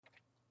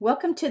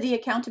Welcome to the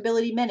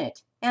Accountability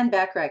Minute. Ann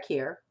Bachrach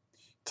here.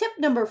 Tip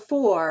number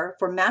 4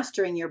 for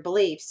mastering your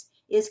beliefs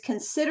is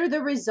consider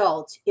the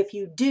results if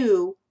you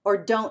do or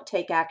don't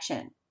take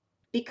action.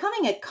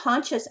 Becoming a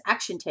conscious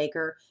action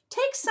taker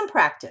takes some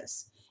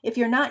practice if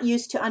you're not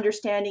used to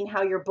understanding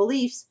how your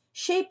beliefs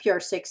shape your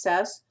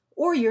success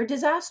or your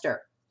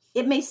disaster.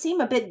 It may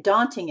seem a bit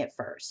daunting at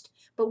first,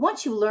 but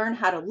once you learn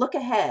how to look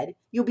ahead,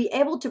 you'll be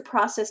able to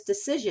process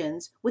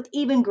decisions with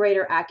even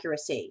greater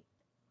accuracy.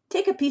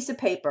 Take a piece of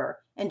paper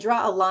and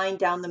draw a line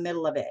down the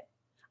middle of it.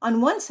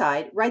 On one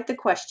side, write the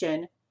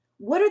question,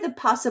 what are the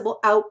possible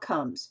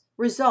outcomes,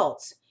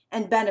 results,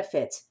 and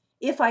benefits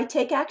if I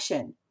take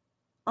action?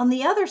 On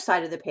the other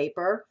side of the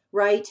paper,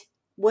 write,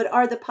 what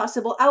are the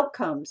possible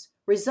outcomes,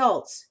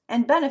 results,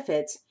 and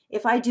benefits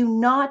if I do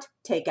not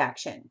take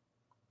action?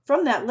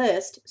 From that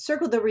list,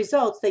 circle the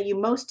results that you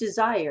most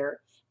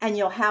desire, and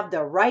you'll have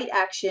the right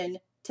action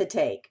to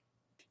take.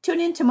 Tune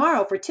in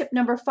tomorrow for tip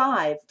number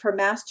 5 for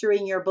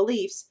mastering your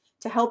beliefs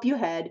to help you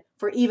head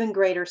for even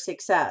greater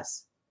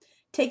success.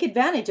 Take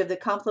advantage of the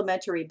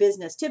complimentary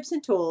business tips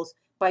and tools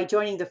by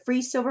joining the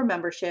free silver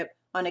membership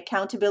on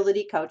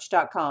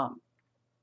accountabilitycoach.com.